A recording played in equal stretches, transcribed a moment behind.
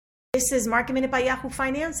This is Market Minute by Yahoo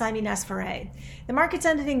Finance. I'm Ines Ferre. The markets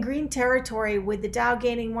ended in green territory with the Dow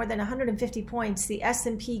gaining more than 150 points, the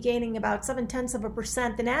S&P gaining about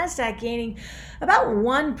 0.7%, the Nasdaq gaining about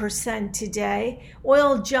 1% today.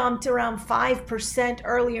 Oil jumped around 5%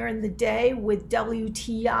 earlier in the day with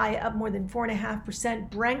WTI up more than 4.5%.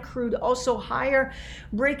 Brent crude also higher,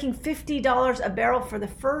 breaking $50 a barrel for the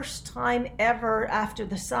first time ever after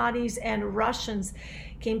the Saudis and Russians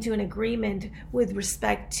came to an agreement with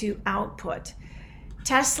respect to output.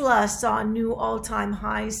 Tesla saw new all-time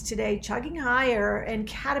highs today, chugging higher, and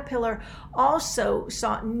Caterpillar also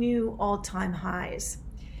saw new all-time highs.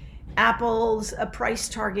 Apple's price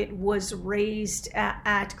target was raised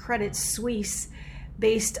at Credit Suisse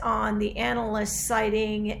based on the analysts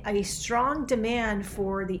citing a strong demand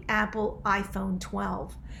for the Apple iPhone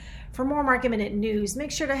 12. For more Market Minute news,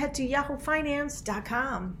 make sure to head to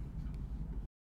yahoofinance.com.